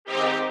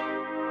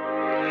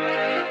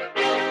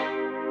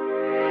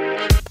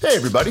Hey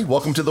everybody,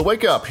 welcome to The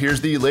Wake Up. Here's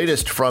the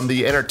latest from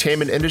the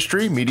entertainment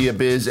industry, media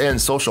biz, and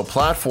social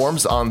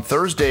platforms on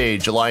Thursday,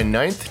 July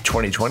 9th,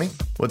 2020.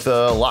 With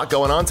a lot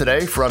going on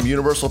today, from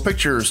Universal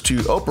Pictures to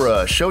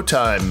Oprah,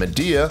 Showtime,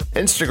 Medea,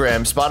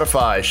 Instagram,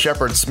 Spotify, Shep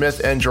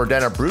Smith, and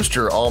Jordana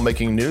Brewster all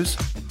making news.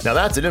 Now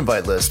that's an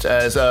invite list,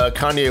 as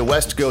Kanye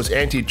West goes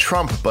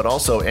anti-Trump, but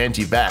also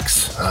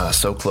anti-vax.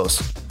 So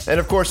close. And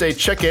of course, a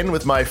check-in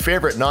with my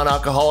favorite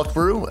non-alcoholic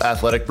brew,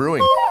 Athletic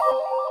Brewing.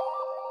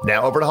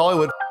 Now over to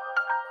Hollywood.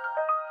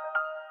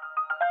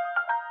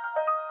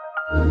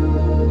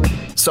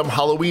 Some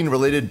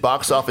Halloween-related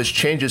box office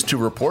changes to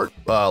report,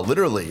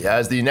 literally,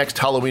 as the next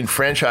Halloween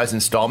franchise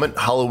installment,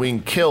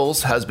 Halloween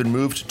Kills, has been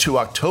moved to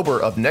October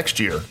of next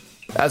year.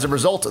 As a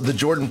result, the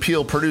Jordan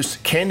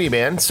Peele-produced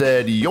Candyman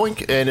said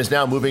yoink and is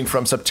now moving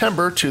from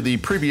September to the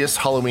previous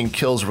Halloween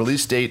Kills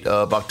release date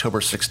of October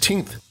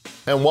 16th.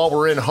 And while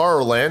we're in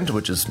Horrorland,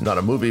 which is not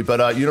a movie,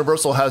 but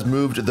Universal has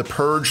moved The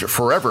Purge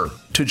Forever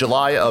to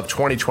July of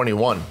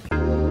 2021.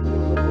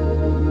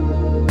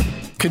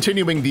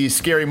 Continuing the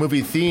scary movie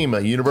theme,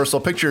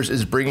 Universal Pictures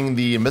is bringing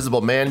the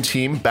Invisible Man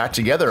team back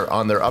together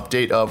on their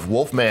update of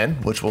Wolfman,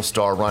 which will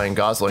star Ryan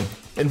Gosling.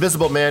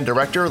 Invisible Man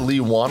director Lee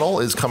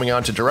Wannell is coming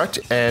on to direct,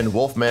 and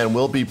Wolfman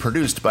will be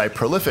produced by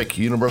prolific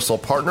Universal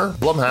partner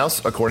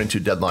Blumhouse, according to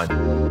Deadline.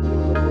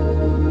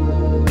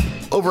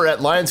 Over at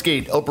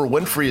Lionsgate, Oprah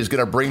Winfrey is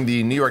going to bring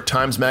the New York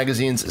Times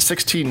Magazine's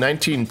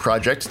 1619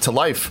 project to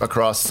life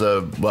across,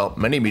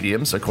 many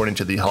mediums, according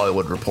to The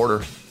Hollywood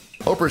Reporter.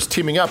 Oprah's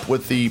teaming up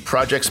with the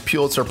project's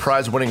Pulitzer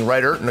Prize-winning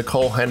writer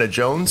Nicole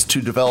Hannah-Jones to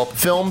develop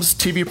films,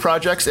 TV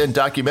projects, and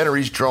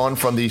documentaries drawn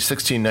from the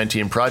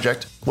 1619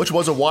 Project, which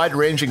was a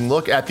wide-ranging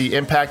look at the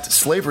impact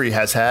slavery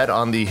has had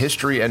on the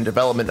history and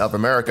development of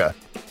America.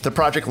 The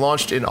project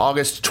launched in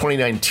August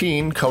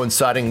 2019,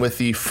 coinciding with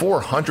the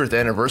 400th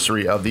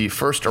anniversary of the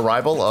first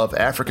arrival of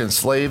African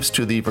slaves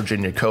to the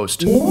Virginia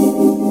coast.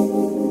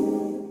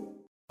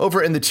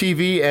 Over in the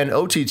TV and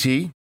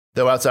OTT,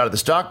 though outside of the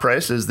stock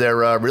price, is there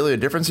really a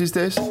difference these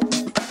days?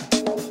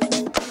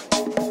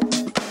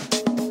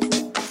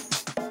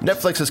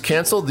 Netflix has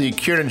canceled the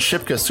Kiernan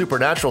Shipka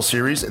Supernatural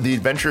series, The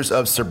Adventures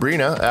of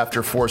Sabrina,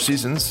 after 4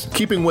 seasons,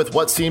 keeping with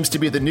what seems to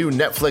be the new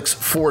Netflix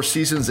 4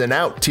 seasons and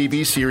out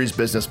TV series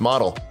business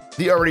model.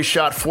 The already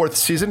shot 4th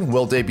season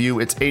will debut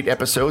its 8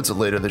 episodes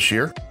later this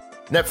year.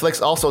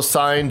 Netflix also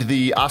signed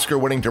the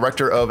Oscar-winning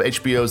director of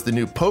HBO's The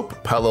New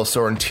Pope, Paolo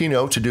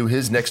Sorrentino, to do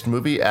his next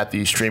movie at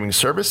the streaming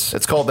service.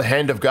 It's called The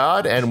Hand of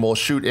God and will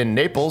shoot in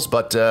Naples,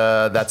 but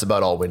that's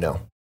about all we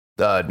know.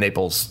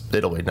 Naples,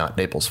 Italy, not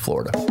Naples,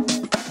 Florida.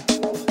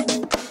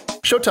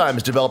 Showtime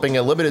is developing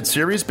a limited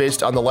series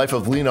based on the life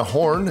of Lena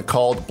Horne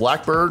called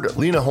Blackbird,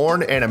 Lena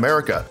Horne, and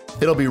America.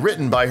 It'll be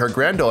written by her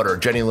granddaughter,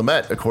 Jenny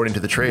Lumet, according to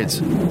the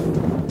trades.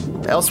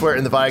 Elsewhere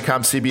in the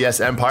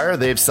Viacom-CBS empire,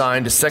 they've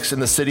signed Sex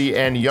and the City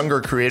and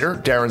Younger creator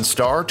Darren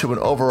Star to an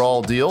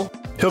overall deal.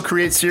 He'll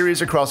create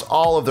series across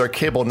all of their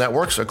cable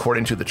networks,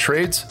 according to the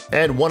trades,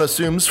 and one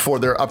assumes for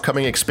their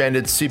upcoming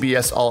expanded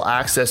CBS All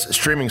Access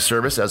streaming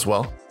service as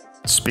well.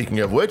 Speaking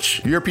of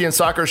which, European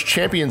Soccer's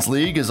Champions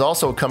League is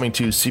also coming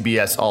to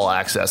CBS All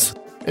Access.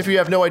 If you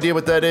have no idea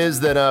what that is,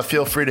 then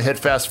feel free to hit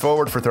fast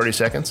forward for 30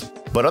 seconds.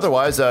 But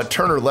otherwise,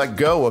 Turner let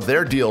go of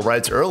their deal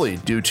rights early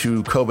due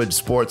to COVID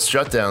sports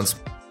shutdowns.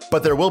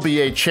 But there will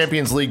be a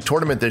Champions League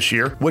tournament this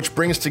year, which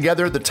brings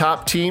together the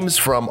top teams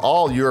from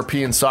all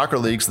European soccer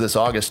leagues this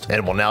August,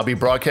 and will now be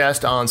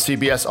broadcast on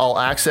CBS All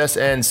Access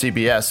and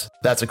CBS.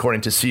 That's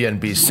according to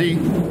CNBC.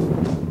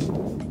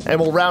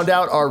 And we'll round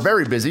out our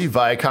very busy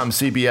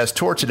Viacom-CBS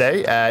tour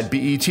today at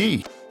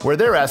BET, where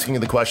they're asking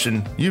the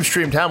question, you've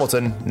streamed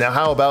Hamilton, now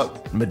how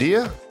about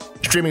Medea?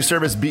 Streaming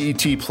service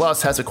BET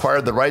Plus has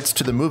acquired the rights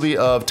to the movie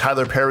of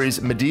Tyler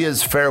Perry's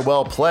Medea's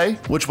Farewell Play,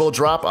 which will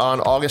drop on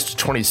August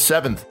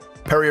 27th.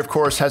 Perry, of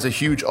course, has a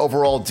huge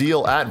overall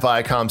deal at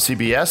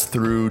Viacom-CBS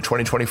through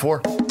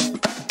 2024.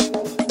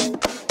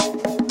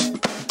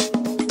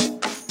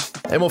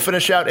 And we'll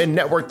finish out in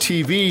network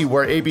TV,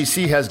 where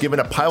ABC has given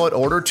a pilot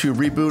order to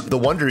reboot The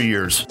Wonder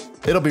Years.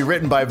 It'll be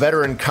written by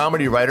veteran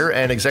comedy writer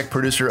and exec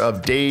producer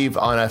of Dave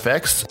on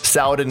FX,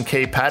 Saladin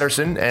K.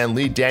 Patterson, and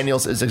Lee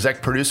Daniels is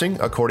exec producing,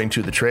 according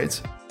to the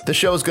trades. The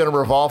show is going to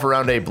revolve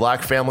around a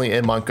black family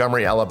in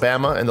Montgomery,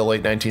 Alabama in the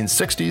late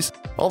 1960s,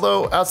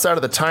 although outside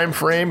of the time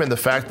frame and the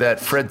fact that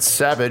Fred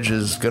Savage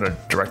is going to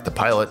direct the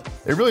pilot,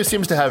 it really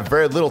seems to have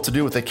very little to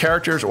do with the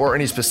characters or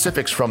any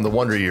specifics from the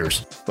Wonder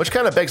Years. Which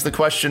kind of begs the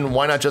question,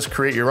 why not just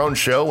create your own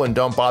show and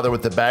don't bother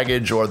with the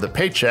baggage or the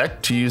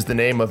paycheck to use the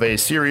name of a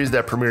series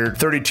that premiered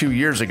 32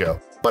 years ago?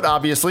 But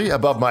obviously,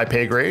 above my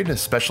pay grade,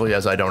 especially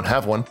as I don't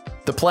have one,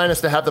 the plan is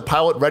to have the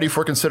pilot ready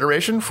for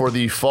consideration for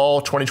the fall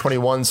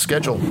 2021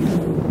 schedule.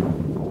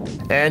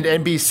 And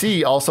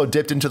NBC also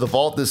dipped into the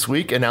vault this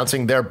week,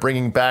 announcing they're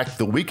bringing back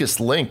The Weakest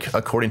Link,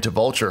 according to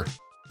Vulture.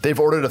 They've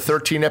ordered a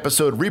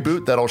 13-episode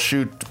reboot that'll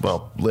shoot,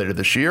 later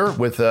this year,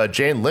 with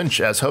Jane Lynch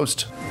as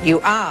host.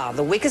 You are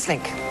the weakest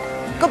link.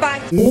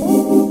 Goodbye.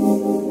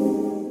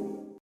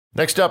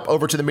 Next up,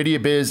 over to the media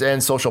biz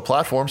and social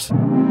platforms.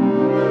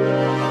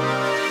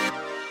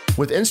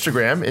 with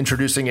Instagram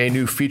introducing a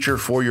new feature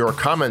for your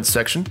comments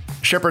section,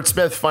 Shep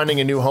Smith finding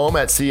a new home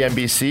at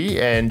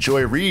CNBC, and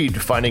Joy Reid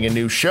finding a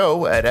new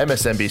show at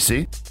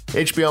MSNBC.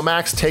 HBO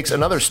Max takes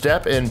another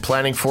step in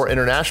planning for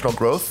international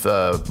growth,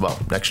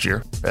 next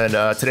year. And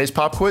today's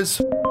pop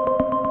quiz.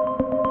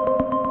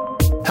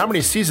 How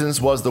many seasons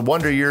was The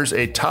Wonder Years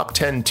a top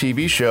 10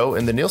 TV show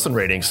in the Nielsen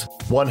ratings?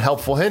 One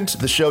helpful hint,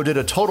 the show did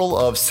a total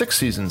of 6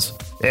 seasons.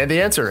 And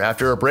the answer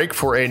after a break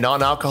for a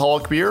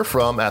non-alcoholic beer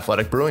from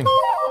Athletic Brewing.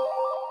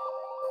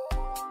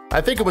 I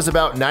think it was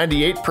about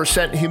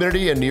 98%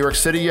 humidity in New York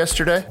City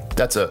yesterday.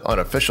 That's an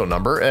unofficial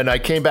number, and I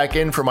came back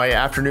in for my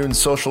afternoon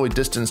socially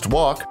distanced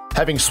walk,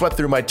 having sweat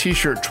through my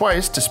t-shirt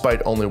twice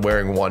despite only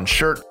wearing one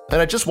shirt,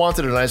 and I just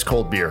wanted a nice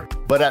cold beer.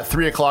 But at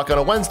 3 o'clock on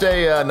a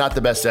Wednesday, not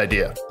the best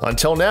idea.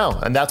 Until now,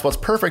 and that's what's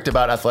perfect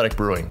about Athletic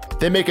Brewing.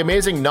 They make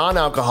amazing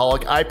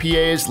non-alcoholic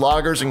IPAs,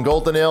 lagers, and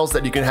golden ales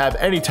that you can have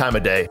any time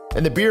of day,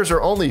 and the beers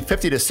are only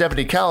 50 to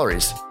 70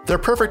 calories. They're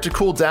perfect to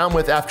cool down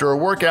with after a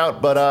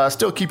workout, but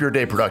still keep your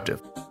day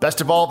productive. Best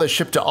of all, they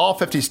ship to all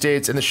 50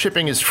 states, and the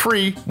shipping is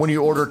free when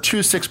you order 2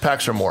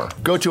 6-packs or more.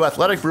 Go to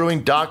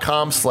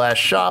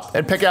athleticbrewing.com/shop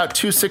and pick out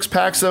 2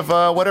 6-packs of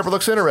whatever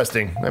looks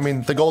interesting. I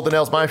mean, the golden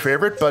ale's my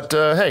favorite, but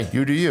hey,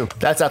 you do you.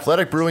 That's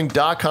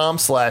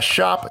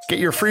athleticbrewing.com/shop. Get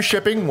your free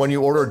shipping when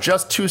you order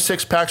just 2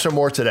 6-packs or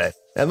more today.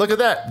 And look at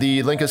that,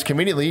 the link is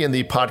conveniently in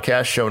the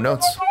podcast show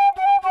notes.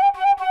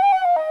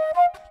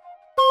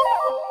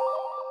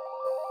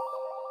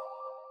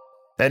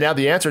 And now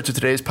the answer to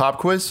today's pop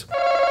quiz.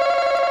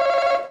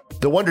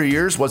 The Wonder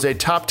Years was a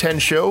top 10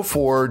 show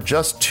for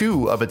just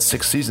 2 of its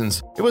 6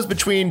 seasons. It was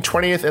between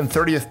 20th and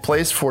 30th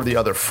place for the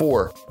other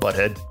 4,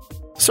 butthead.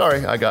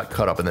 Sorry, I got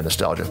caught up in the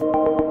nostalgia.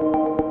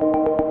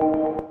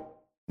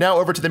 Now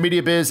over to the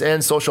media biz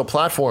and social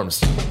platforms.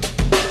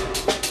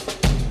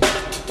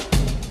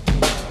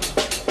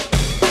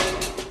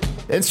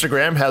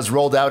 Instagram has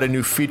rolled out a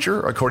new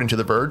feature, according to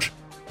The Verge.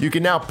 You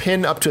can now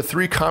pin up to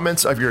 3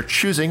 comments of your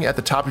choosing at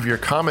the top of your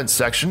comments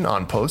section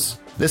on posts.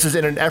 This is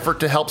in an effort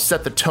to help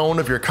set the tone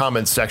of your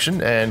comments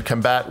section and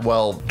combat,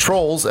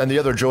 trolls and the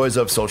other joys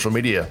of social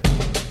media.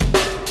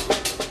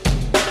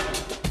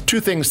 2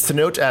 things to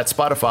note at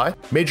Spotify.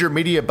 Major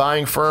media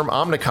buying firm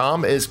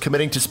Omnicom is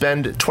committing to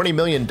spend $20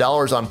 million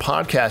on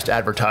podcast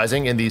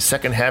advertising in the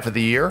second half of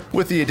the year,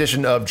 with the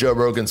addition of Joe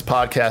Rogan's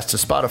podcast to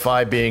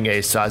Spotify being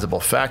a sizable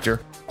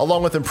factor,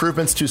 along with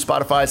improvements to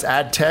Spotify's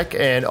ad tech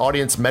and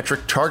audience metric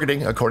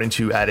targeting, according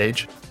to Ad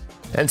Age.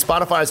 And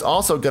Spotify is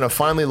also going to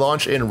finally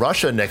launch in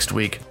Russia next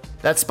week.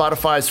 That's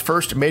Spotify's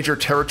first major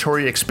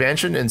territory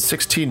expansion in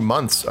 16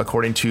 months,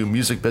 according to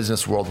Music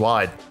Business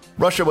Worldwide.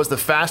 Russia was the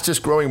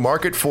fastest growing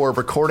market for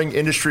recording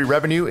industry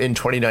revenue in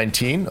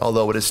 2019,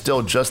 although it is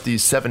still just the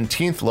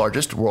 17th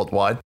largest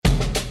worldwide.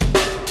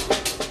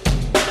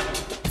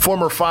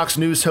 Former Fox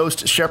News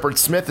host Shep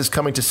Smith is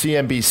coming to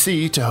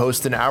CNBC to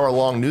host an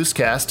hour-long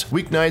newscast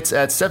weeknights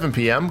at 7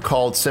 p.m.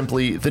 called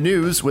simply The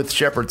News with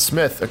Shep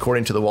Smith,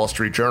 according to the Wall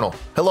Street Journal.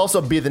 He'll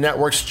also be the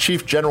network's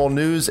chief general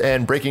news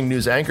and breaking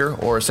news anchor,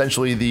 or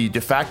essentially the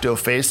de facto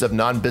face of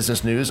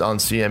non-business news on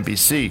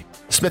CNBC.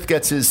 Smith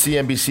gets his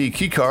CNBC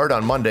keycard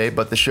on Monday,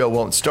 but the show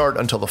won't start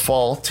until the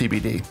fall,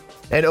 TBD.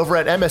 And over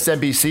at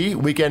MSNBC,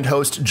 weekend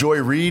host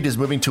Joy Reid is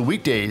moving to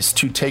weekdays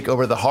to take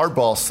over the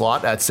hardball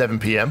slot at 7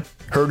 p.m.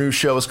 Her new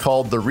show is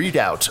called The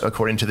Readout,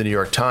 according to the New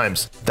York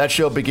Times. That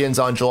show begins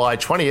on July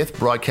 20th,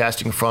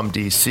 broadcasting from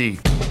D.C.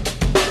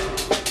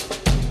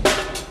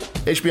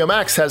 HBO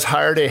Max has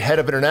hired a head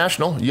of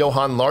international.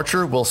 Johan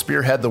Larcher will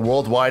spearhead the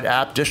worldwide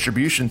app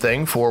distribution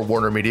thing for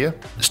Warner Media,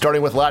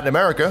 starting with Latin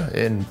America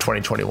in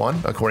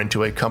 2021, according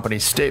to a company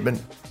statement.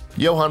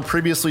 Johan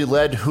previously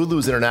led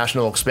Hulu's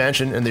international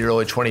expansion in the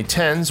early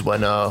 2010s when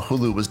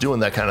Hulu was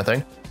doing that kind of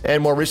thing,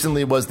 and more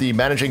recently was the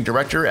managing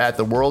director at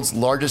the world's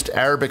largest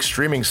Arabic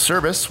streaming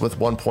service with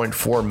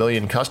 1.4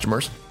 million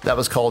customers. That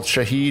was called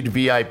Shahid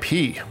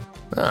VIP.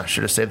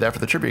 Should have saved that for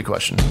the trivia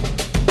question.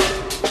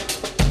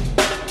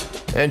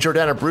 And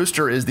Jordana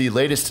Brewster is the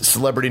latest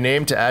celebrity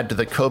name to add to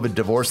the COVID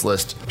divorce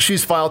list.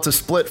 She's filed to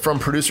split from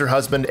producer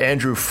husband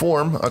Andrew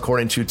Form,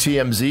 according to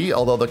TMZ,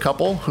 although the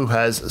couple, who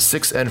has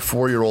 6- and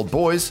 4-year-old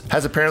boys,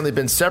 has apparently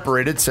been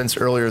separated since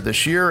earlier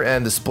this year,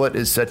 and the split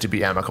is said to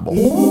be amicable.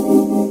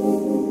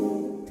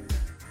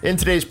 In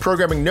today's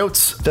programming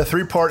notes, the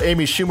 3-part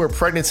Amy Schumer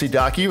pregnancy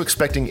docu,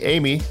 Expecting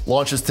Amy,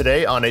 launches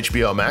today on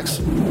HBO Max.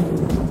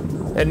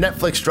 And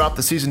Netflix dropped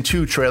the Season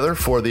 2 trailer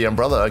for The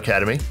Umbrella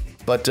Academy.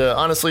 But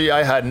honestly,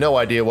 I had no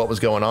idea what was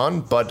going on,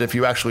 but if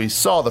you actually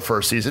saw the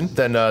first season,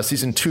 then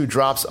Season 2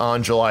 drops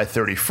on July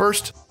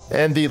 31st,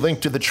 and the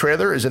link to the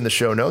trailer is in the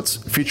show notes,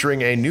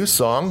 featuring a new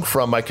song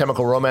from My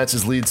Chemical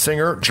Romance's lead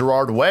singer,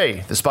 Gerard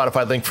Way. The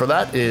Spotify link for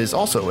that is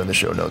also in the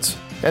show notes.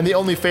 And the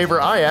only favor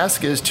I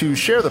ask is to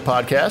share the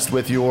podcast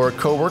with your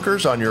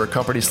coworkers on your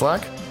company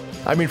Slack.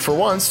 I mean, for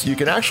once, you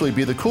can actually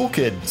be the cool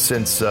kid,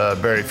 since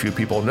very few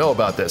people know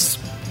about this.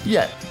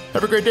 Yet.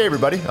 Have a great day,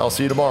 everybody. I'll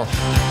see you tomorrow.